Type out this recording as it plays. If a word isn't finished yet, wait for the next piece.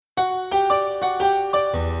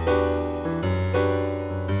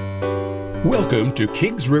Welcome to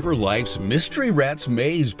Kings River Life's Mystery Rats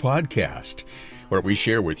Maze podcast, where we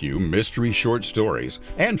share with you mystery short stories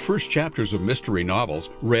and first chapters of mystery novels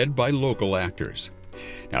read by local actors.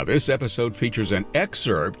 Now, this episode features an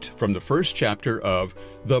excerpt from the first chapter of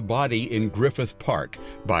The Body in Griffith Park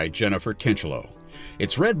by Jennifer Kincheloe.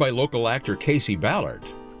 It's read by local actor Casey Ballard.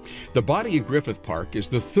 The Body in Griffith Park is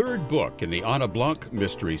the third book in the Anna Blanc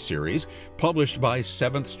mystery series, published by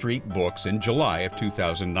 7th Street Books in July of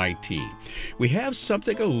 2019. We have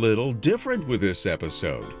something a little different with this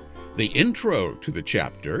episode. The intro to the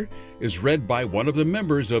chapter is read by one of the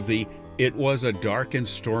members of the It Was a Dark and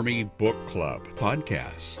Stormy Book Club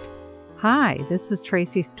podcast. Hi, this is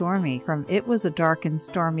Tracy Stormy from It Was a Dark and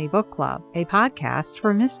Stormy Book Club, a podcast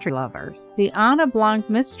for mystery lovers. The Anna Blanc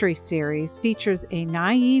mystery series features a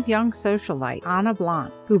naive young socialite, Anna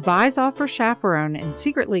Blanc, who buys off her chaperone and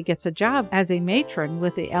secretly gets a job as a matron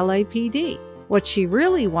with the LAPD. What she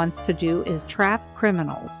really wants to do is trap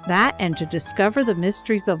criminals. That and to discover the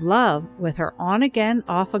mysteries of love with her on-again,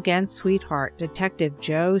 off-again sweetheart, Detective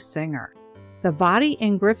Joe Singer. The Body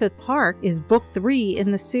in Griffith Park is book 3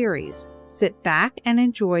 in the series. Sit back and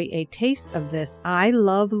enjoy a taste of this I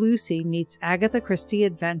Love Lucy meets Agatha Christie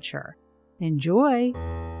adventure. Enjoy!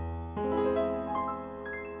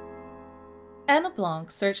 Anna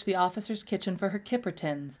Blanc searched the officer's kitchen for her kipper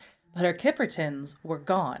tins, but her kipper tins were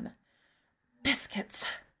gone. Biscuits,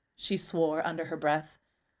 she swore under her breath.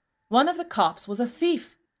 One of the cops was a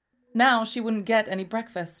thief. Now she wouldn't get any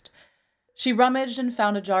breakfast. She rummaged and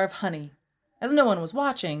found a jar of honey. As no one was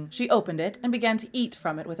watching, she opened it and began to eat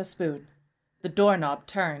from it with a spoon. The doorknob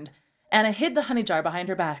turned. Anna hid the honey jar behind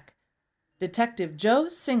her back. Detective Joe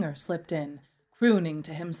Singer slipped in, crooning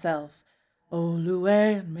to himself, "Oh,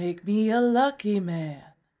 Luann, make me a lucky man."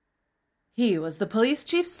 He was the police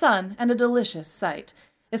chief's son and a delicious sight,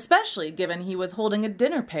 especially given he was holding a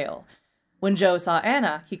dinner pail. When Joe saw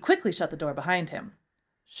Anna, he quickly shut the door behind him.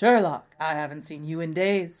 "Sherlock, I haven't seen you in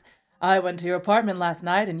days. I went to your apartment last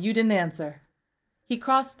night and you didn't answer." He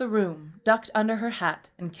crossed the room, ducked under her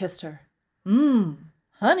hat, and kissed her.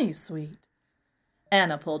 Honey sweet."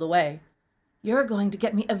 Anna pulled away. "You're going to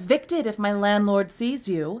get me evicted if my landlord sees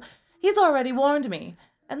you. He's already warned me,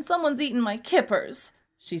 and someone's eaten my kippers,"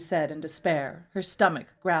 she said in despair, her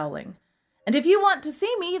stomach growling. "And if you want to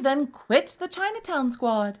see me, then quit the Chinatown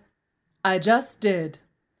Squad." "I just did."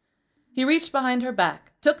 He reached behind her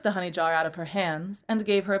back, took the honey jar out of her hands, and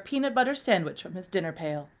gave her a peanut butter sandwich from his dinner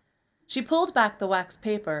pail. She pulled back the wax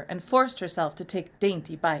paper and forced herself to take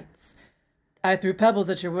dainty bites. "I threw pebbles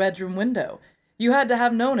at your bedroom window. You had to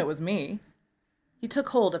have known it was me." He took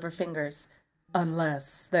hold of her fingers.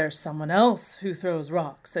 "Unless there's someone else who throws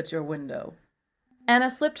rocks at your window."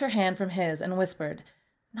 Anna slipped her hand from his and whispered,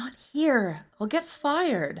 "Not here. I'll get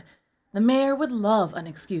fired. The mayor would love an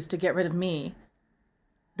excuse to get rid of me."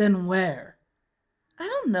 "Then where?" "I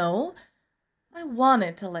don't know. I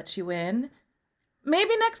wanted to let you in.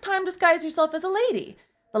 Maybe next time disguise yourself as a lady.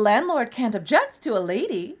 The landlord can't object to a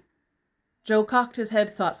lady." Joe cocked his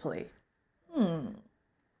head thoughtfully.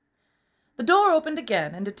 The door opened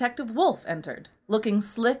again and Detective Wolf entered, looking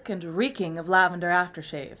slick and reeking of lavender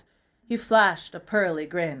aftershave. He flashed a pearly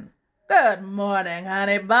grin. "Good morning,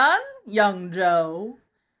 honey bun, young Joe."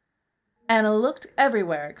 Anna looked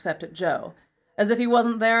everywhere except at Joe, as if he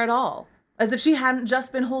wasn't there at all, as if she hadn't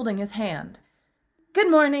just been holding his hand. "Good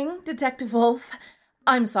morning, Detective Wolf.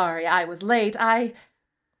 I'm sorry I was late.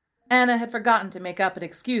 Anna had forgotten to make up an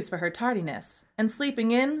excuse for her tardiness, and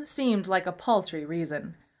sleeping in seemed like a paltry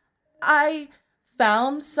reason. "I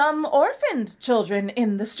found some orphaned children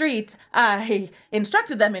in the street. I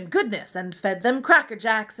instructed them in goodness and fed them Cracker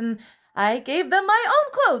Jacks, and I gave them my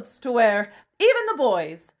own clothes to wear, even the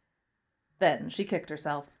boys." Then she kicked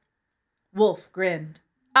herself. Wolf grinned.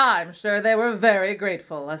 "I'm sure they were very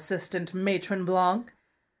grateful, Assistant Matron Blanc."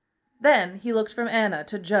 Then he looked from Anna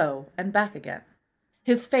to Joe and back again.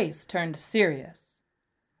 His face turned serious.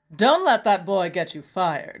 "Don't let that boy get you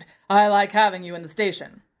fired. I like having you in the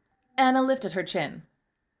station." Anna lifted her chin.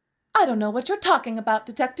 "I don't know what you're talking about,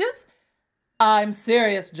 Detective." "I'm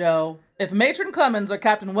serious, Joe. If Matron Clemens or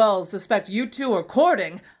Captain Wells suspect you two are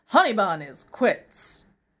courting, Honeybun is quits."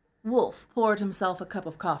 Wolf poured himself a cup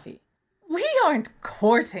of coffee. "We aren't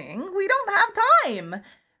courting. We don't have time,"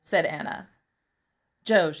 said Anna.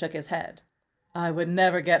 Joe shook his head. "I would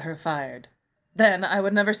never get her fired. Then I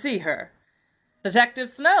would never see her. Detective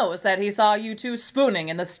Snow said he saw you two spooning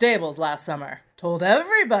in the stables last summer. Told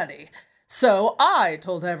everybody. So I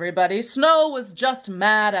told everybody Snow was just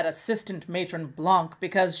mad at Assistant Matron Blanc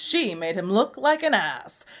because she made him look like an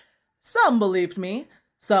ass. Some believed me.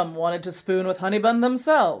 Some wanted to spoon with Honeybun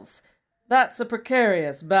themselves. That's a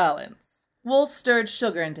precarious balance. Wolf stirred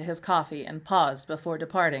sugar into his coffee and paused before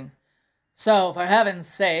departing. "So, for heaven's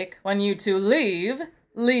sake, when you two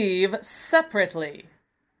leave separately."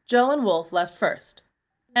 Joe and Wolf left first.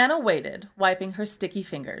 Anna waited, wiping her sticky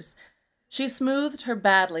fingers. She smoothed her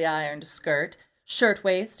badly ironed skirt,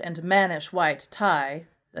 shirtwaist, and mannish white tie,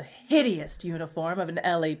 the hideous uniform of an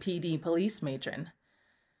LAPD police matron.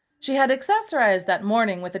 She had accessorized that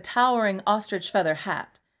morning with a towering ostrich feather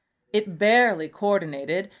hat. It barely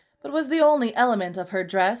coordinated, but was the only element of her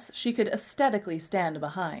dress she could aesthetically stand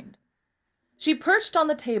behind. She perched on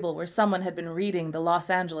the table where someone had been reading the Los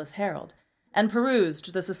Angeles Herald and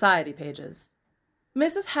perused the society pages.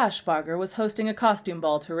 Mrs. Hashbarger was hosting a costume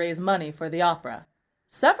ball to raise money for the opera.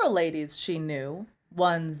 Several ladies she knew,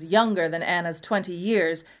 ones younger than Anna's 20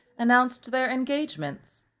 years, announced their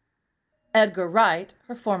engagements. Edgar Wright,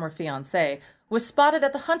 her former fiancé, was spotted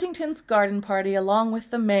at the Huntington's garden party along with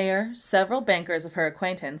the mayor, several bankers of her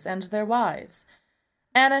acquaintance, and their wives.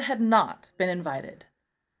 Anna had not been invited.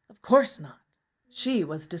 Of course not. She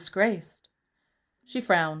was disgraced. She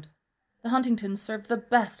frowned. The Huntingtons served the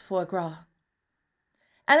best foie gras.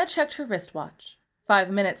 Anna checked her wristwatch. 5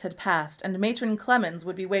 minutes had passed, and Matron Clemens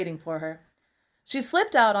would be waiting for her. She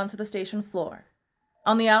slipped out onto the station floor.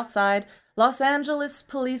 On the outside, Los Angeles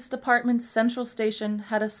Police Department's Central Station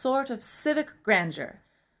had a sort of civic grandeur.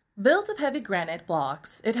 Built of heavy granite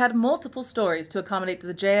blocks, it had multiple stories to accommodate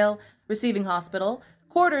the jail, receiving hospital,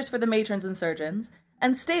 quarters for the matrons and surgeons,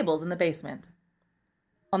 and stables in the basement.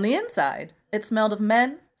 On the inside, it smelled of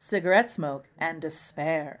men, cigarette smoke, and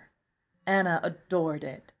despair. Anna adored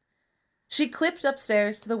it. She clipped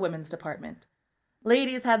upstairs to the women's department.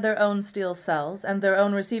 Ladies had their own steel cells and their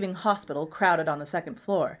own receiving hospital crowded on the second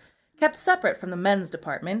floor, kept separate from the men's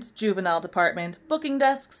department, juvenile department, booking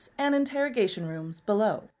desks, and interrogation rooms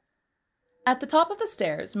below. At the top of the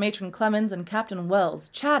stairs, Matron Clemens and Captain Wells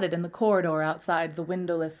chatted in the corridor outside the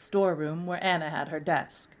windowless storeroom where Anna had her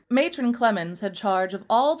desk. Matron Clemens had charge of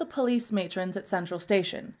all the police matrons at Central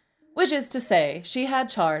Station, which is to say, she had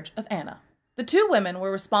charge of Anna. The two women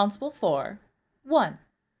were responsible for 1.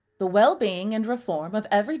 The well-being and reform of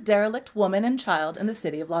every derelict woman and child in the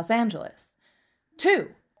city of Los Angeles.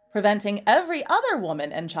 2. Preventing every other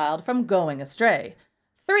woman and child from going astray.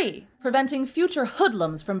 3. Preventing future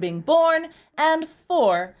hoodlums from being born. And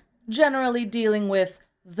 4. Generally dealing with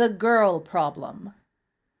the girl problem.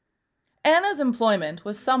 Anna's employment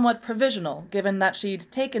was somewhat provisional, given that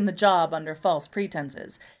she'd taken the job under false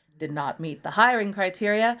pretenses, did not meet the hiring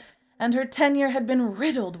criteria, and her tenure had been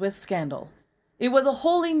riddled with scandal. It was a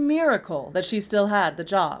holy miracle that she still had the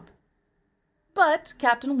job. But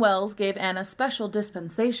Captain Wells gave Anna special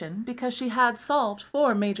dispensation because she had solved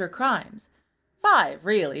 4 major crimes. 5,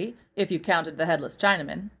 really, if you counted the headless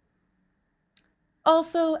Chinaman.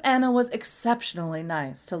 Also, Anna was exceptionally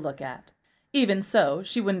nice to look at. Even so,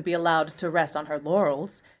 she wouldn't be allowed to rest on her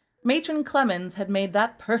laurels. Matron Clemens had made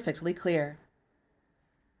that perfectly clear.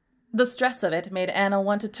 The stress of it made Anna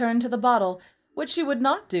want to turn to the bottle, which she would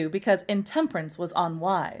not do because intemperance was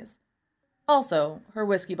unwise. Also, her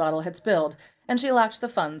whiskey bottle had spilled, and she lacked the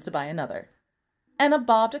funds to buy another. Anna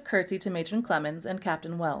bobbed a curtsy to Matron Clemens and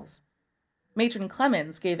Captain Wells. Matron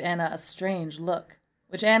Clemens gave Anna a strange look,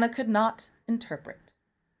 which Anna could not interpret.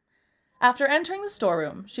 After entering the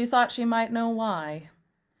storeroom, she thought she might know why.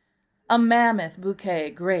 A mammoth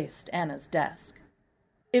bouquet graced Anna's desk.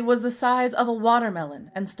 It was the size of a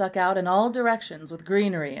watermelon and stuck out in all directions with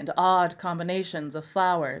greenery and odd combinations of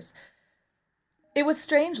flowers. It was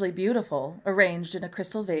strangely beautiful, arranged in a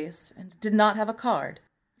crystal vase, and did not have a card.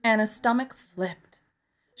 Anna's stomach flipped.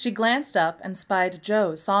 She glanced up and spied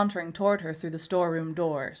Joe sauntering toward her through the storeroom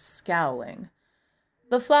door, scowling.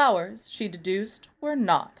 The flowers, she deduced, were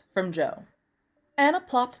not from Joe. Anna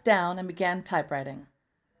plopped down and began typewriting.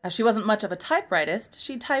 As she wasn't much of a typewritist,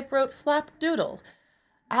 she typewrote flapdoodle.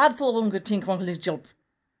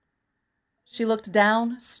 She looked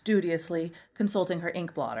down studiously, consulting her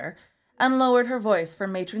ink blotter, and lowered her voice for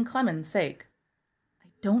Matron Clemens' sake. I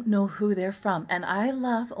don't know who they're from, and I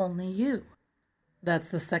love only you. That's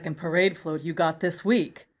the second parade float you got this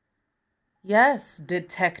week. Yes,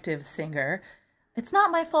 Detective Singer. It's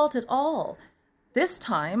not my fault at all. This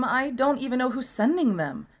time, I don't even know who's sending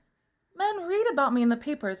them. Men read about me in the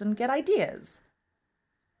papers and get ideas.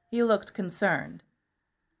 He looked concerned.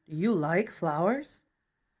 Do you like flowers?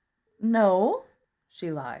 No,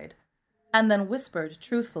 she lied, and then whispered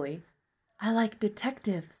truthfully, I like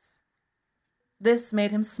detectives. This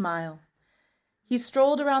made him smile. He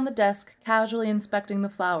strolled around the desk, casually inspecting the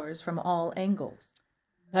flowers from all angles.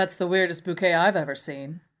 That's the weirdest bouquet I've ever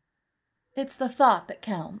seen. It's the thought that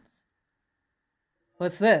counts.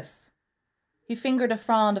 What's this? He fingered a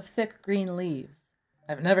frond of thick green leaves.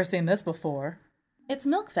 "I've never seen this before." "It's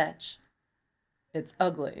milk vetch." "It's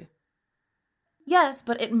ugly." "Yes,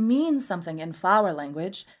 but it means something in flower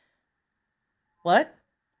language." "What?"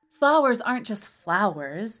 "Flowers aren't just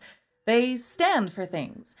flowers. They stand for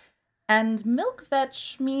things. And milk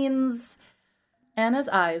vetch means—" Anna's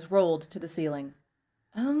eyes rolled to the ceiling.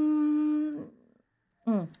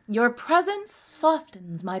 Your presence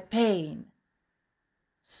softens my pain."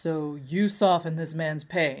 "So you soften this man's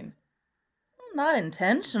pain?" "Not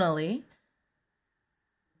intentionally."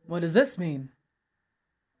 "What does this mean?"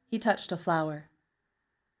 He touched a flower.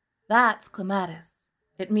 "That's clematis.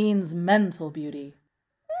 It means mental beauty."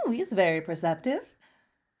 He's very perceptive."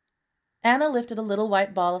 Anna lifted a little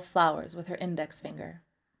white ball of flowers with her index finger.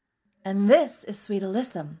 "And this is sweet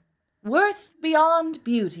alyssum. Worth beyond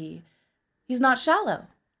beauty. He's not shallow."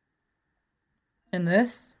 "And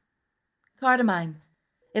this?" "Cardamine.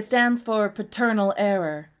 It stands for paternal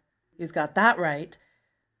error. He's got that right."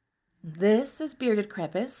 "This is bearded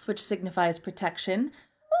crepus, which signifies protection.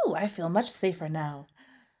 I feel much safer now.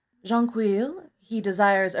 Jonquil, he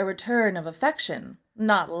desires a return of affection.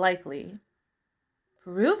 Not likely.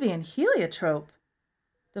 Peruvian heliotrope.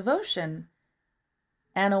 Devotion."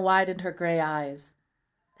 Anna widened her gray eyes.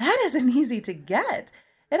 "That isn't easy to get.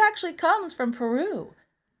 It actually comes from Peru.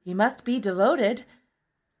 You must be devoted.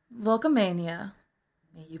 Vulcamania.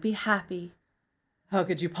 May you be happy." "How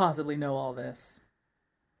could you possibly know all this?"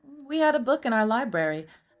 "We had a book in our library,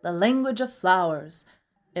 The Language of Flowers.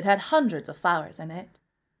 It had hundreds of flowers in it."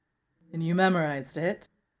 "And you memorized it?"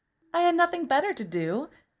 "I had nothing better to do.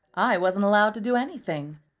 I wasn't allowed to do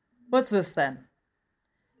anything." "What's this, then?"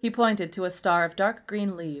 He pointed to a star of dark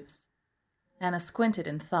green leaves. Anna squinted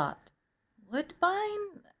in thought.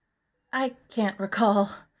 "Woodbine? I can't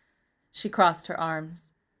recall." She crossed her arms.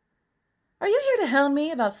 "Are you here to hound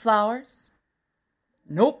me about flowers?"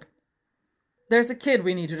 "Nope. There's a kid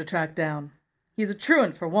we need you to track down. He's a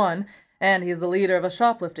truant, for one, and he's the leader of a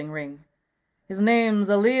shoplifting ring. His name's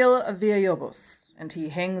Eliel Villalobos, and he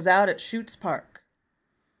hangs out at Chutes Park.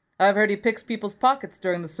 I've heard he picks people's pockets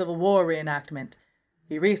during the Civil War reenactment.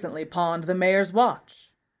 He recently pawned the mayor's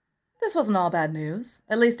watch." This wasn't all bad news.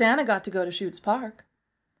 At least Anna got to go to Chutes Park.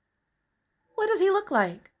 "What does he look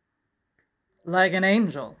like?" "Like an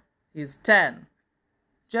angel. He's 10.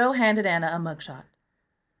 Joe handed Anna a mugshot.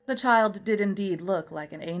 The child did indeed look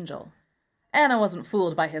like an angel. Anna wasn't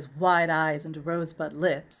fooled by his wide eyes and rosebud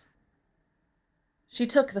lips. She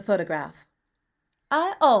took the photograph.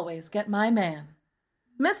 "I always get my man."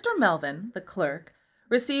 Mr. Melvin, the clerk,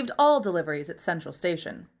 received all deliveries at Central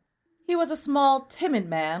Station. He was a small, timid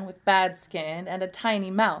man with bad skin and a tiny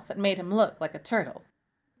mouth that made him look like a turtle.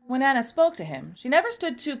 When Anna spoke to him, she never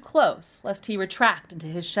stood too close, lest he retract into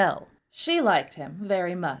his shell. She liked him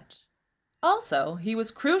very much. Also, he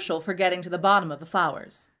was crucial for getting to the bottom of the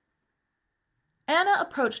flowers. Anna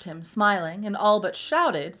approached him, smiling, and all but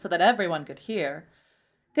shouted, so that everyone could hear,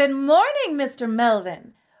 "Good morning, Mr.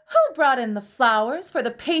 Melvin. Who brought in the flowers for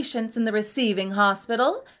the patients in the receiving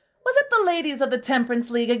hospital? Was it the ladies of the Temperance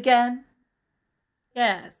League again?"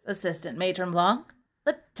 "Yes, Assistant Matron Blanc,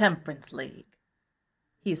 the Temperance League,"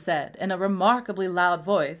 he said in a remarkably loud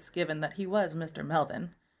voice, given that he was Mr.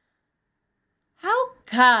 Melvin. "How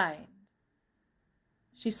kind."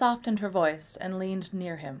 She softened her voice and leaned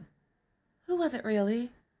near him. "Who was it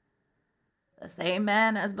really?" "The same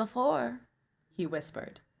man as before," he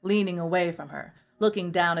whispered, leaning away from her,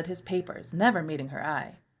 looking down at his papers, never meeting her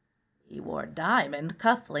eye. "He wore diamond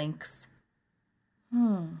cufflinks."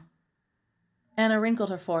 Anna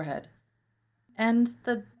wrinkled her forehead. "And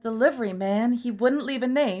the delivery man, he wouldn't leave a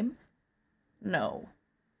name?" "No."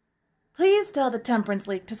 "Please tell the Temperance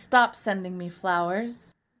League to stop sending me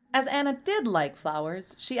flowers." As Anna did like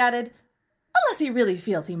flowers, she added, "Unless he really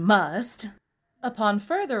feels he must." Upon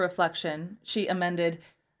further reflection, she amended,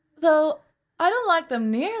 "Though I don't like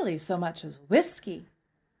them nearly so much as whiskey."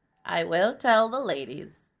 "I will tell the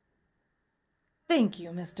ladies." "Thank you,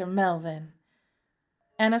 Mr. Melvin."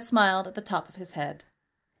 Anna smiled at the top of his head.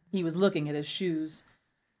 He was looking at his shoes.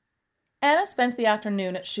 Anna spent the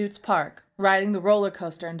afternoon at Chutes Park, riding the roller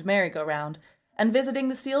coaster and merry-go-round, and visiting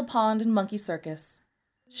the seal pond and monkey circus.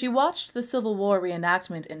 She watched the Civil War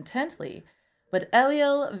reenactment intently, but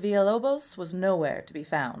Eliel Villalobos was nowhere to be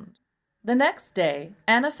found. The next day,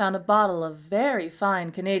 Anna found a bottle of very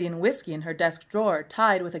fine Canadian whiskey in her desk drawer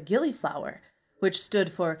tied with a gillyflower, which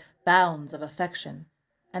stood for Bounds of Affection,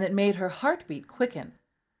 and it made her heartbeat quicken.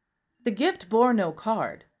 The gift bore no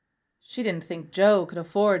card. She didn't think Joe could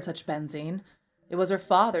afford such benzine. It was her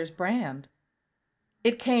father's brand.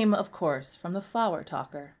 It came, of course, from the flower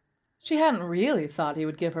talker. She hadn't really thought he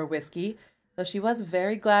would give her whiskey. though she was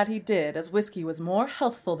very glad he did, as whiskey was more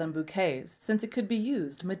healthful than bouquets, since it could be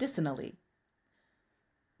used medicinally.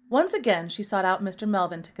 Once again she sought out Mr.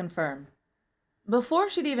 Melvin to confirm. Before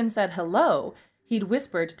she'd even said hello, he'd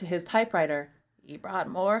whispered to his typewriter, "He brought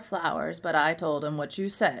more flowers, but I told him what you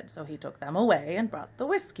said, so he took them away and brought the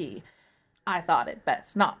whiskey. I thought it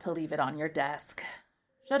best not to leave it on your desk.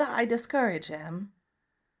 Should I discourage him?"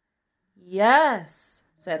 "Yes,"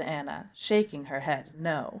 said Anna, shaking her head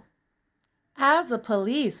no. "As a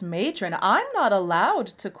police matron, I'm not allowed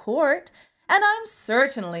to court, and I'm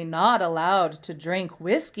certainly not allowed to drink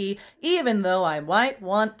whiskey, even though I might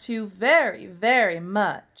want to very, very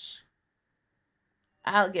much."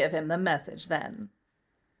 "I'll give him the message then."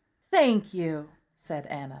 "Thank you," said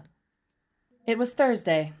Anna. It was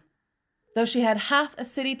Thursday. Though she had half a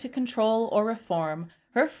city to control or reform,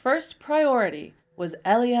 her first priority was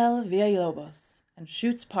Eliel Villalobos and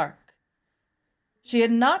Schutz Park. She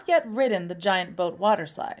had not yet ridden the giant boat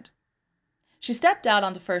waterslide. She stepped out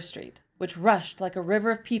onto First Street, which rushed like a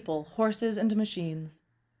river of people, horses, and machines.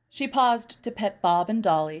 She paused to pet Bob and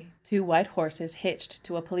Dolly, 2 white horses hitched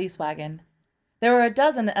to a police wagon. There were a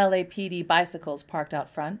dozen LAPD bicycles parked out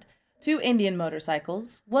front, 2 Indian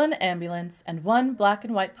motorcycles, 1 ambulance, and 1 black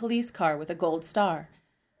and white police car with a gold star.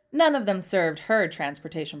 None of them served her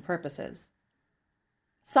transportation purposes.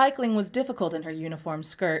 Cycling was difficult in her uniform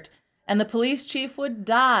skirt, and the police chief would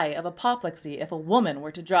die of apoplexy if a woman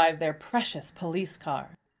were to drive their precious police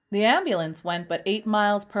car. The ambulance went but 8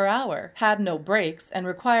 miles per hour, had no brakes, and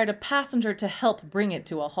required a passenger to help bring it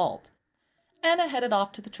to a halt. Anna headed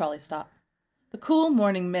off to the trolley stop. The cool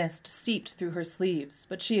morning mist seeped through her sleeves,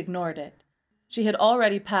 but she ignored it. She had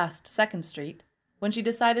already passed 2nd Street when she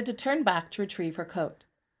decided to turn back to retrieve her coat.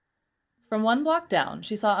 From 1 block down,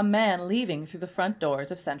 she saw a man leaving through the front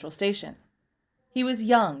doors of Central Station. He was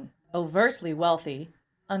young, overtly wealthy,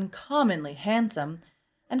 uncommonly handsome,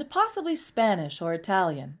 and possibly Spanish or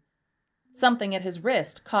Italian. Something at his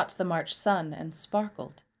wrist caught the March sun and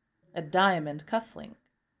sparkled. A diamond cufflink.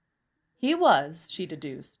 He was, she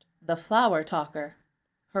deduced, the flower talker,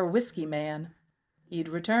 her whiskey man. He'd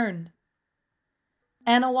returned.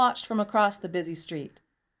 Anna watched from across the busy street.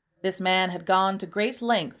 This man had gone to great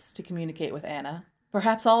lengths to communicate with Anna,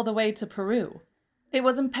 perhaps all the way to Peru. It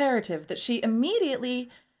was imperative that she immediately...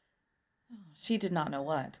 She did not know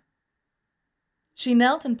what. She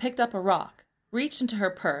knelt and picked up a rock, reached into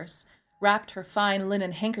her purse, wrapped her fine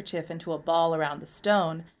linen handkerchief into a ball around the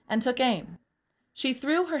stone, and took aim. She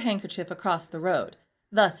threw her handkerchief across the road,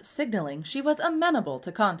 thus signaling she was amenable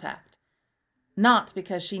to contact. Not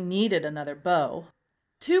because she needed another bow.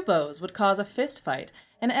 2 bows would cause a fist fight,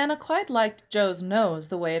 and Anna quite liked Joe's nose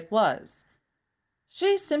the way it was.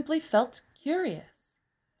 She simply felt curious.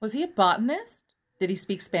 Was he a botanist? Did he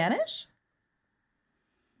speak Spanish?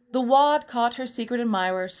 The wad caught her secret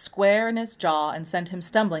admirer square in his jaw and sent him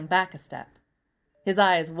stumbling back a step. His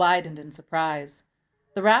eyes widened in surprise.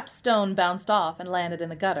 The wrapped stone bounced off and landed in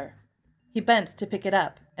the gutter. He bent to pick it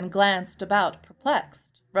up and glanced about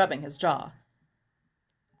perplexed, rubbing his jaw.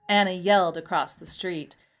 Anna yelled across the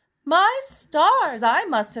street, "My stars! I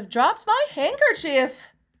must have dropped my handkerchief!"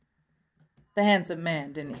 The handsome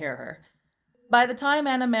man didn't hear her. By the time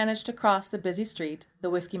Anna managed to cross the busy street, the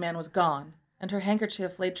whiskey man was gone, and her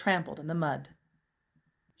handkerchief lay trampled in the mud.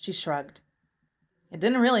 She shrugged. It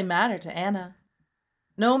didn't really matter to Anna.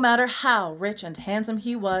 No matter how rich and handsome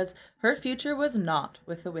he was, her future was not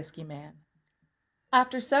with the whiskey man.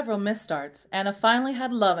 After several misstarts, Anna finally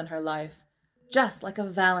had love in her life, just like a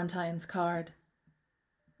Valentine's card.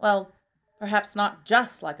 Well, perhaps not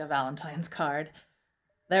just like a Valentine's card.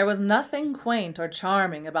 There was nothing quaint or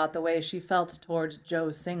charming about the way she felt towards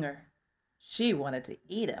Joe Singer. She wanted to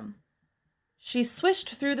eat him. She swished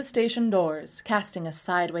through the station doors, casting a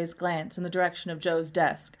sideways glance in the direction of Joe's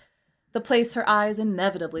desk, the place her eyes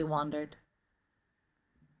inevitably wandered.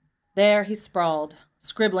 There he sprawled,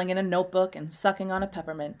 scribbling in a notebook and sucking on a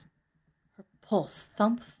peppermint. Her pulse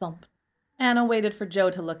thump-thumped. Anna waited for Joe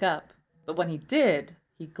to look up, but when he did,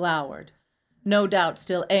 he glowered, no doubt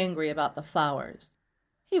still angry about the flowers.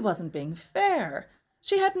 He wasn't being fair.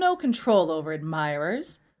 She had no control over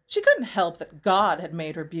admirers. She couldn't help that God had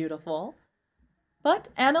made her beautiful. But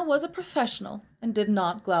Anna was a professional and did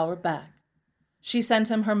not glower back. She sent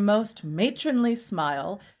him her most matronly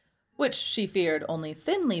smile, which she feared only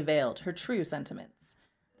thinly veiled her true sentiments,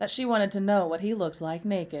 that she wanted to know what he looked like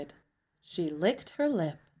naked. She licked her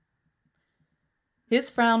lip. His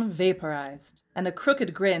frown vaporized, and a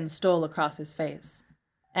crooked grin stole across his face.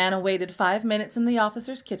 Anna waited 5 minutes in the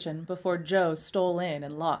officer's kitchen before Joe stole in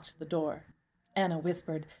and locked the door. Anna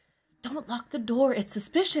whispered, "Don't lock the door, it's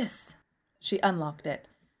suspicious." She unlocked it.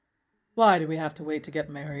 Why do we have to wait to get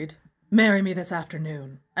married? Marry me this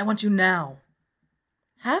afternoon. I want you now.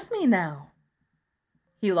 Have me now.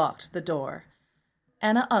 He locked the door.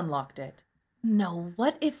 Anna unlocked it. No,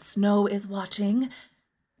 what if Snow is watching?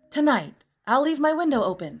 Tonight, I'll leave my window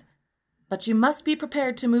open. But you must be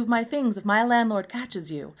prepared to move my things if my landlord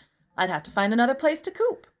catches you. I'd have to find another place to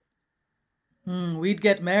coop. We'd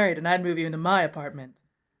get married and I'd move you into my apartment.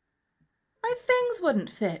 My things wouldn't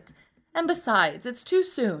fit. And besides, it's too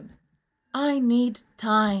soon. I need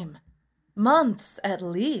time. Months at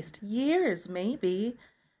least. Years, maybe.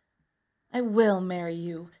 I will marry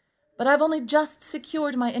you, but I've only just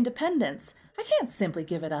secured my independence. I can't simply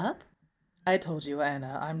give it up. I told you,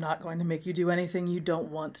 Anna, I'm not going to make you do anything you don't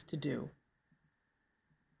want to do.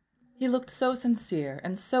 He looked so sincere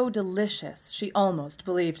and so delicious, she almost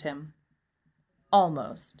believed him.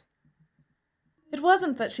 Almost. It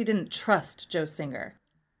wasn't that she didn't trust Joe Singer.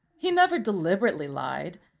 He never deliberately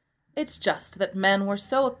lied. It's just that men were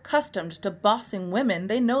so accustomed to bossing women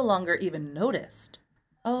they no longer even noticed.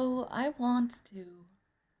 Oh, I want to.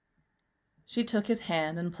 She took his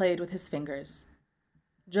hand and played with his fingers.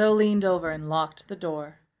 Joe leaned over and locked the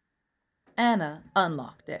door. Anna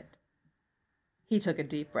unlocked it. He took a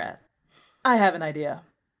deep breath. I have an idea.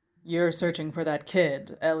 You're searching for that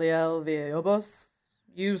kid, Eliel Villalobos.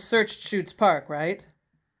 You searched Chutes Park, right?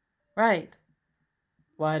 Right.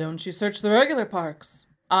 Why don't you search the regular parks?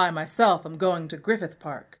 I myself am going to Griffith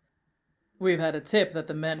Park. We've had a tip that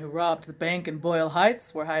the men who robbed the bank in Boyle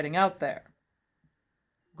Heights were hiding out there.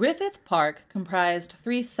 Griffith Park comprised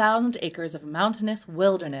 3,000 acres of mountainous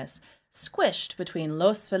wilderness, squished between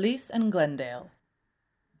Los Feliz and Glendale.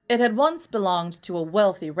 It had once belonged to a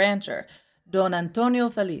wealthy rancher, Don Antonio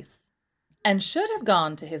Feliz, and should have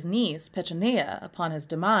gone to his niece, Petronilla, upon his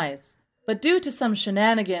demise, but due to some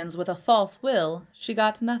shenanigans with a false will, she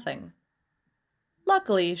got nothing.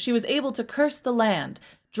 Luckily, she was able to curse the land,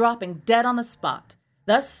 dropping dead on the spot,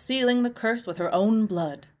 thus sealing the curse with her own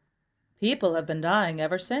blood. People have been dying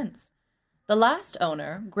ever since. The last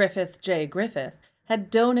owner, Griffith J. Griffith, had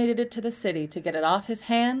donated it to the city to get it off his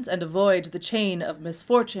hands and avoid the chain of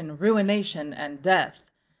misfortune, ruination, and death.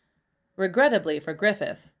 Regrettably for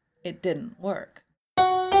Griffith, it didn't work.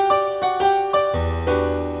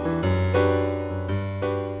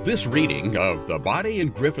 This reading of The Body in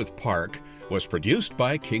Griffith Park was produced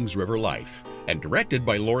by Kings River Life and directed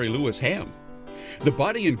by Lori Lewis Ham. The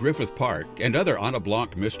Body in Griffith Park and other Anna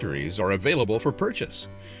Blanc mysteries are available for purchase.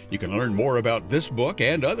 You can learn more about this book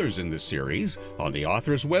and others in this series on the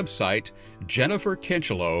author's website,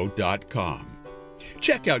 jenniferkinchelow.com.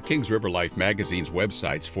 Check out Kings River Life magazine's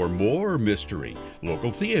websites for more mystery,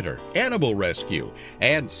 local theater, animal rescue,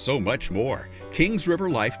 and so much more.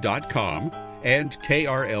 kingsriverlife.com and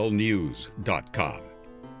krlnews.com.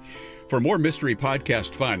 For more mystery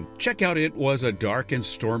podcast fun, check out It Was a Dark and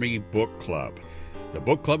Stormy Book Club. The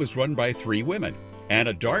book club is run by 3 women,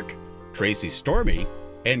 Anna Dark, Tracy Stormy,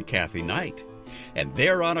 and Kathy Knight. And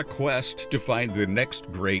they're on a quest to find the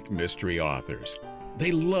next great mystery authors.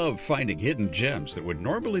 They love finding hidden gems that would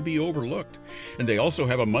normally be overlooked. And they also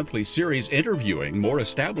have a monthly series interviewing more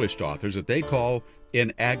established authors that they call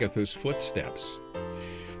In Agatha's Footsteps.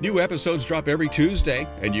 New episodes drop every Tuesday,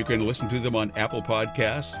 and you can listen to them on Apple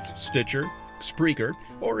Podcasts, Stitcher, Spreaker,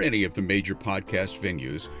 or any of the major podcast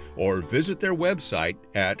venues, or visit their website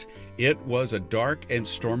at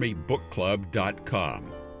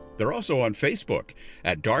itwasadarkandstormybookclub.com. They're also on Facebook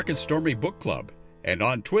at Dark and Stormy Book Club, and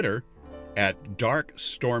on Twitter at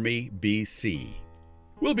DarkStormyBC.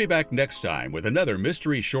 We'll be back next time with another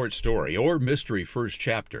mystery short story or mystery first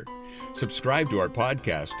chapter. Subscribe to our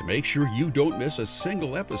podcast to make sure you don't miss a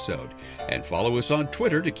single episode, and follow us on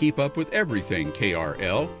Twitter to keep up with everything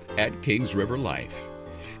KRL at Kings River Life.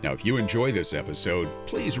 Now, if you enjoy this episode,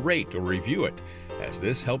 please rate or review it, as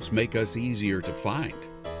this helps make us easier to find.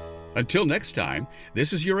 Until next time,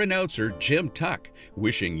 this is your announcer, Jim Tuck,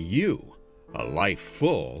 wishing you a life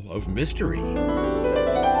full of mystery.